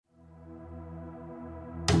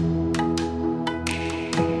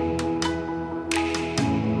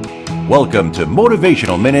Welcome to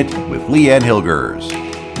Motivational Minute with Leanne Hilgers.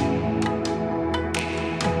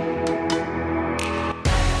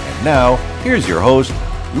 And now, here's your host,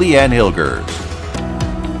 Leanne Hilgers.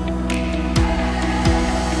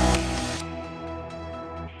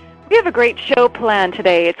 We have a great show planned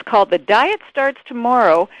today. It's called The Diet Starts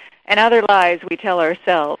Tomorrow and Other Lies We Tell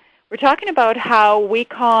Ourselves. We're talking about how we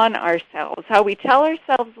con ourselves, how we tell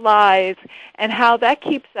ourselves lies, and how that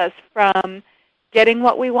keeps us from getting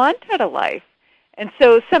what we want out of life. And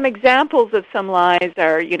so some examples of some lies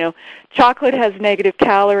are, chocolate has negative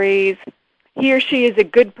calories. He or she is a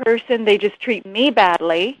good person. They just treat me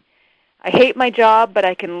badly. I hate my job, but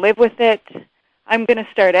I can live with it. I'm going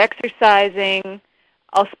to start exercising.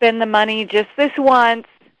 I'll spend the money just this once.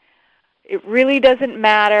 It really doesn't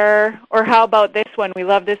matter. Or how about this one? We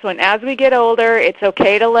love this one. As we get older, it's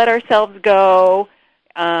okay to let ourselves go.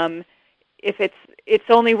 If it's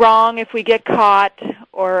only wrong if we get caught.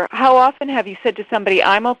 Or how often have you said to somebody,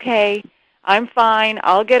 I'm okay, I'm fine,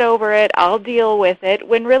 I'll get over it, I'll deal with it,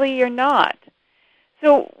 when really you're not?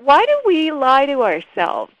 So why do we lie to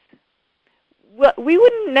ourselves? Well, we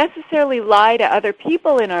wouldn't necessarily lie to other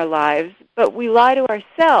people in our lives, but we lie to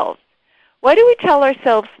ourselves. Why do we tell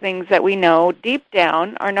ourselves things that we know deep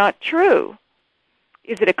down are not true?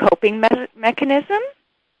 Is it a coping mechanism?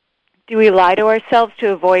 Do we lie to ourselves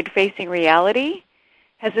to avoid facing reality?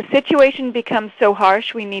 Has the situation become so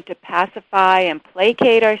harsh we need to pacify and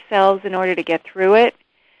placate ourselves in order to get through it?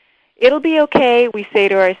 It'll be okay, we say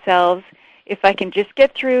to ourselves, if I can just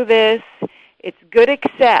get through this, it's good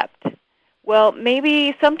except. Well,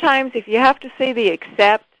 maybe sometimes if you have to say the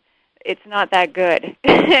except, it's not that good.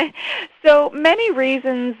 So many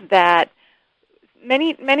reasons that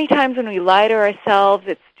many times when we lie to ourselves,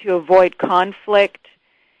 it's to avoid conflict.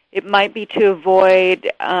 It might be to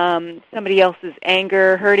avoid somebody else's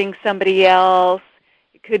anger, hurting somebody else.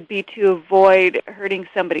 It could be to avoid hurting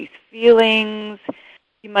somebody's feelings.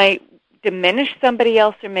 You might diminish somebody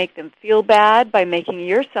else or make them feel bad by making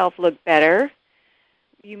yourself look better.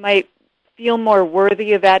 You might feel more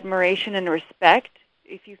worthy of admiration and respect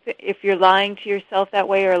if you're lying to yourself that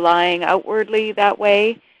way or lying outwardly that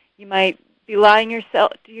way. You might be lying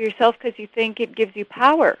to yourself because you think it gives you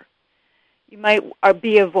power. You might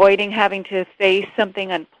be avoiding having to face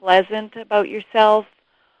something unpleasant about yourself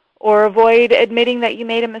or avoid admitting that you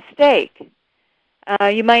made a mistake.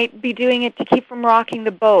 You might be doing it to keep from rocking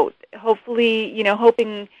the boat, hopefully,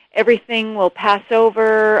 hoping everything will pass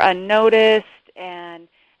over unnoticed and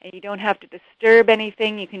you don't have to disturb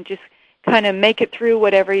anything. You can just kind of make it through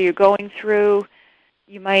whatever you're going through.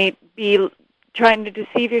 You might be trying to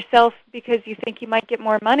deceive yourself because you think you might get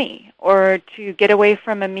more money or to get away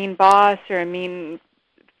from a mean boss or a mean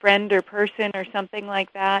friend or person or something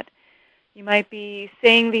like that. You might be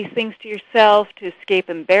saying these things to yourself to escape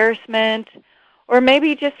embarrassment or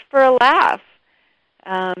maybe just for a laugh.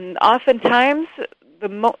 Oftentimes,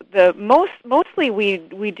 mostly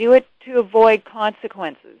we do it to avoid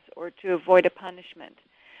consequences or to avoid a punishment.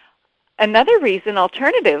 Another reason,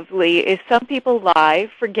 alternatively, is some people lie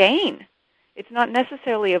for gain. It's not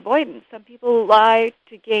necessarily avoidance. Some people lie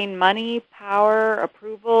to gain money, power,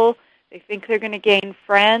 approval. They think they're going to gain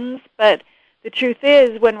friends. But the truth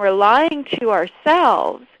is, when we're lying to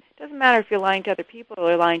ourselves, it doesn't matter if you're lying to other people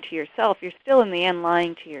or lying to yourself. You're still, in the end,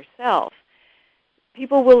 lying to yourself.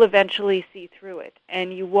 People will eventually see through it,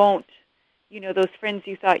 and you won't, those friends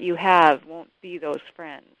you thought you have won't be those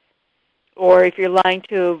friends. Or if you're lying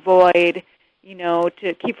to avoid,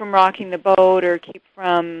 to keep from rocking the boat or keep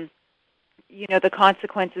from the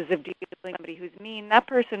consequences of dealing with somebody who's mean, that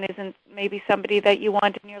person isn't maybe somebody that you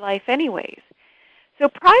want in your life anyways. So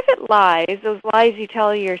private lies, those lies you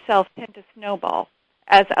tell yourself, tend to snowball,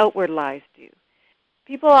 as outward lies do.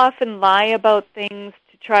 People often lie about things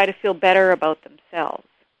to try to feel better about themselves.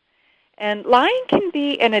 And lying can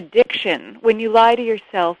be an addiction when you lie to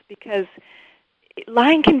yourself because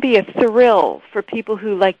lying can be a thrill for people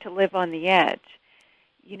who like to live on the edge.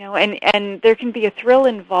 And there can be a thrill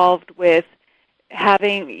involved with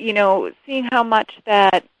having, seeing how much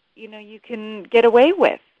that, you can get away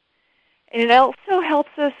with. And it also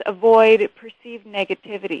helps us avoid perceived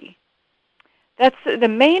negativity. That's the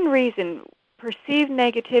main reason, perceived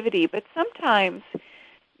negativity. But sometimes,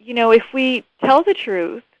 if we tell the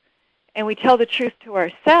truth and we tell the truth to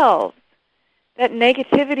ourselves, that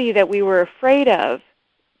negativity that we were afraid of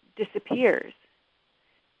disappears.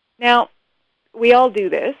 Now, we all do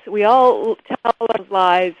this. We all tell those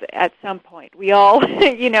lies at some point. We all,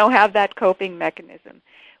 have that coping mechanism.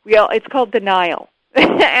 It's called denial.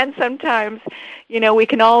 And sometimes, we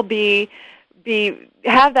can all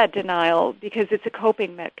have that denial because it's a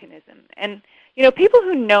coping mechanism. And, People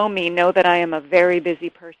who know me know that I am a very busy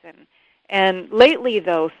person. And lately,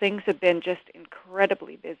 though, things have been just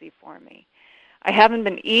incredibly busy for me. I haven't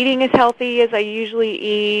been eating as healthy as I usually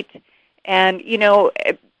eat. And,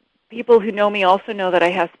 people who know me also know that I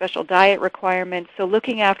have special diet requirements. So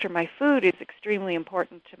looking after my food is extremely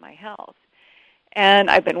important to my health. And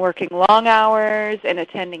I've been working long hours and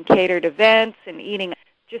attending catered events and eating,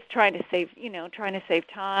 just trying to save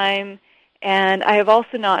time. And I have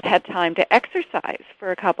also not had time to exercise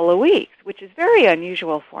for a couple of weeks, which is very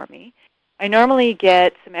unusual for me. I normally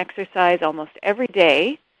get some exercise almost every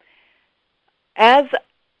day. As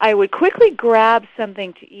I would quickly grab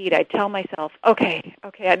something to eat, I'd tell myself, okay,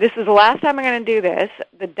 this is the last time I'm going to do this.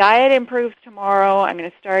 The diet improves tomorrow. I'm going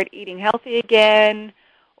to start eating healthy again.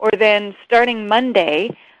 Or then starting Monday,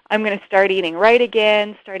 I'm going to start eating right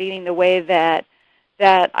again, start eating the way that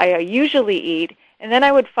I usually eat. And then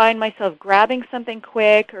I would find myself grabbing something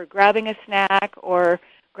quick or grabbing a snack or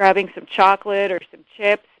grabbing some chocolate or some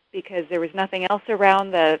chips because there was nothing else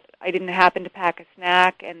around that I didn't happen to pack a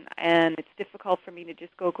snack, and it's difficult for me to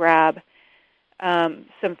just go grab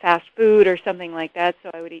some fast food or something like that. So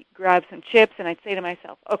I would grab some chips, and I'd say to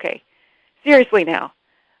myself, okay, seriously now,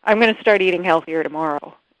 I'm going to start eating healthier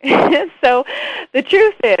tomorrow. So the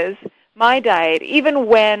truth is, my diet, even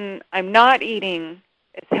when I'm not eating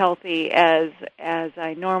as healthy as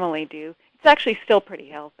I normally do, it's actually still pretty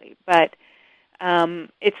healthy. But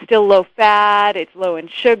it's still low fat, it's low in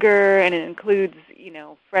sugar, and it includes,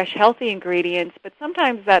 fresh, healthy ingredients. But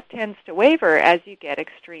sometimes that tends to waver as you get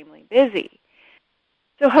extremely busy.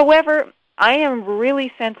 So, however, I am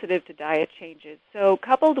really sensitive to diet changes. So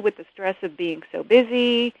coupled with the stress of being so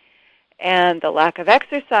busy and the lack of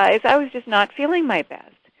exercise, I was just not feeling my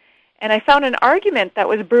best. And I found an argument that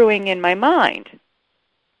was brewing in my mind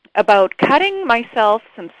about cutting myself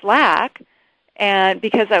some slack, and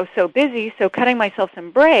because I was so busy, so cutting myself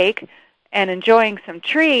some break and enjoying some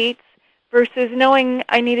treats versus knowing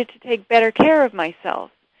I needed to take better care of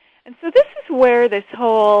myself. And so this is where the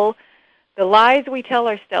lies we tell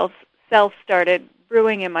ourselves started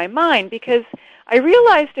brewing in my mind, because I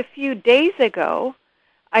realized a few days ago,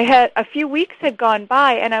 a few weeks had gone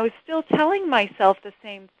by, and I was still telling myself the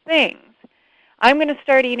same things. I'm going to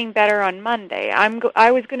start eating better on Monday.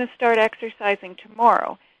 I was going to start exercising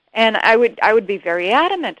tomorrow. And I would be very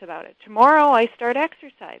adamant about it. Tomorrow I start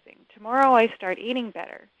exercising. Tomorrow I start eating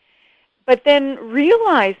better. But then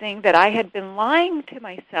realizing that I had been lying to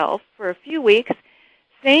myself for a few weeks,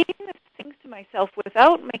 saying the things to myself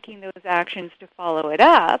without making those actions to follow it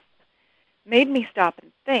up, made me stop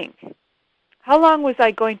and think. How long was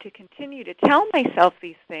I going to continue to tell myself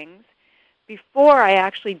these things before I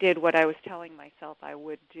actually did what I was telling myself I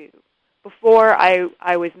would do? Before I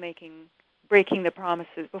was breaking the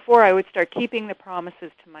promises, before I would start keeping the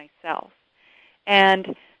promises to myself.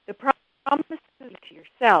 And the promises to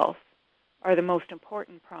yourself are the most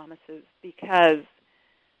important promises, because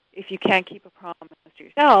if you can't keep a promise to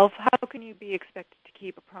yourself, how can you be expected to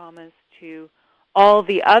keep a promise to all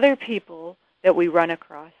the other people that we run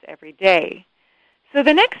across every day? So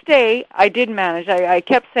the next day, I did manage. I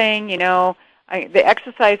kept saying, the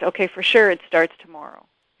exercise, okay, for sure, it starts tomorrow.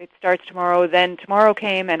 It starts tomorrow. Then tomorrow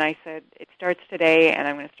came, and I said, it starts today, and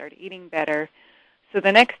I'm going to start eating better. So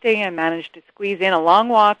the next day, I managed to squeeze in a long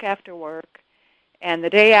walk after work, and the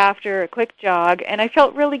day after, a quick jog, and I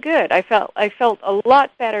felt really good. I felt a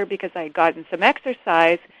lot better because I had gotten some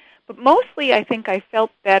exercise, but mostly I think I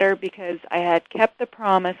felt better because I had kept the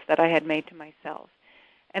promise that I had made to myself.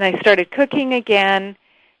 And I started cooking again.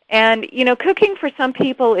 And, cooking for some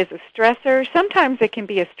people is a stressor. Sometimes it can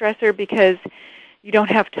be a stressor because you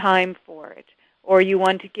don't have time for it, or you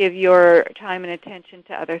want to give your time and attention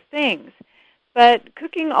to other things. But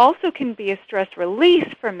cooking also can be a stress release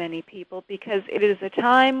for many people because it is a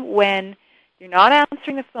time when you're not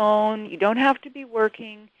answering the phone, you don't have to be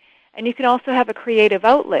working, and you can also have a creative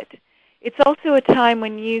outlet. It's also a time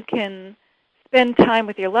when you can spend time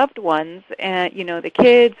with your loved ones, and the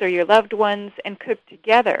kids or your loved ones, and cook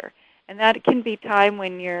together. And that can be time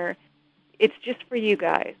when it's just for you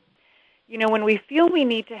guys. When we feel we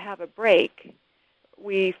need to have a break,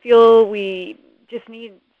 we feel we just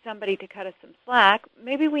need somebody to cut us some slack,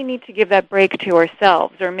 maybe we need to give that break to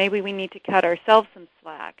ourselves, or maybe we need to cut ourselves some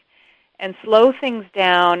slack and slow things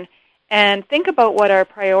down and think about what our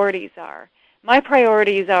priorities are. My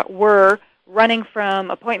priorities were running from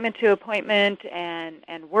appointment to appointment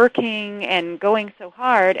and working and going so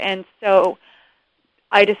hard, and so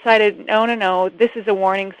I decided, no, this is a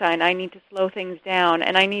warning sign. I need to slow things down,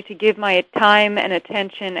 and I need to give my time and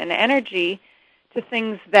attention and energy to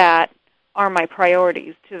things that are my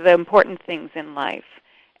priorities, to the important things in life.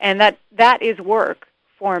 And that is work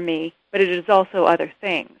for me, but it is also other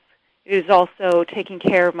things. It is also taking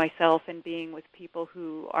care of myself and being with people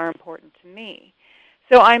who are important to me.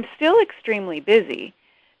 So I'm still extremely busy,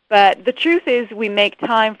 but the truth is we make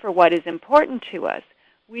time for what is important to us.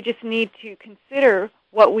 We just need to consider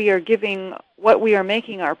what we are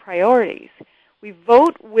making our priorities. We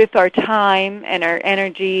vote with our time and our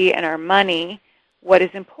energy and our money what is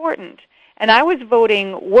important. And I was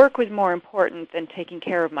voting work was more important than taking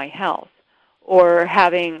care of my health or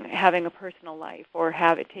having a personal life or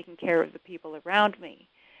taking care of the people around me.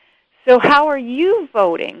 So how are you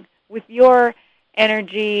voting with your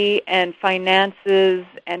energy and finances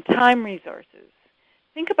and time resources?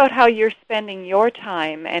 Think about how you're spending your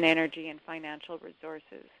time and energy and financial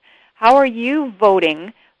resources. How are you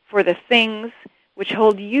voting for the things which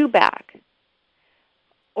hold you back?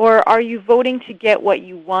 Or are you voting to get what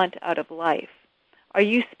you want out of life? Are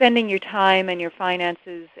you spending your time and your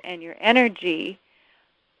finances and your energy,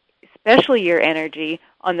 especially your energy,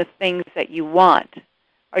 on the things that you want?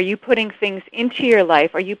 Are you putting things into your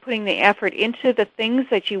life? Are you putting the effort into the things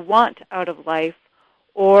that you want out of life?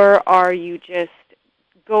 Or are you just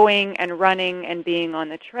going and running and being on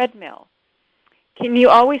the treadmill? Can you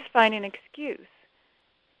always find an excuse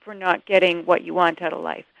for not getting what you want out of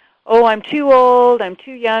life? Oh, I'm too old, I'm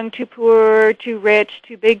too young, too poor, too rich,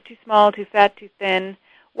 too big, too small, too fat, too thin.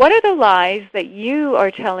 What are the lies that you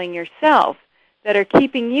are telling yourself that are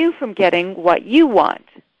keeping you from getting what you want?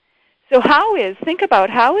 So think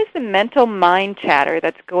about how is the mental mind chatter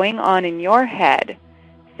that's going on in your head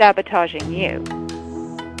sabotaging you?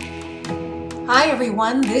 Hi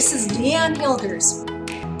everyone, this is Leanne Hilders.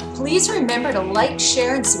 Please remember to like,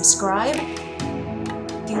 share, and subscribe.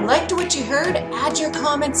 If you liked what you heard, add your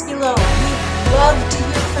comments below. We'd love to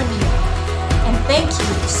hear from you. And thank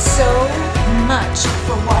you so much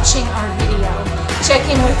for watching our video. Check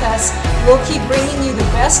in with us. We'll keep bringing you the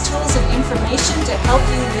best tools and information to help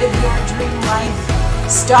you live your dream life.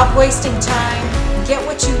 Stop wasting time. Get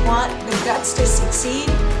what you want, the guts to succeed.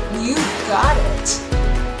 You got it.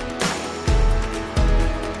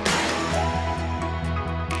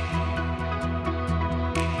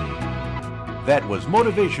 That was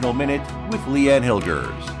Motivational Minute with Leanne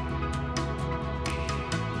Hilgers.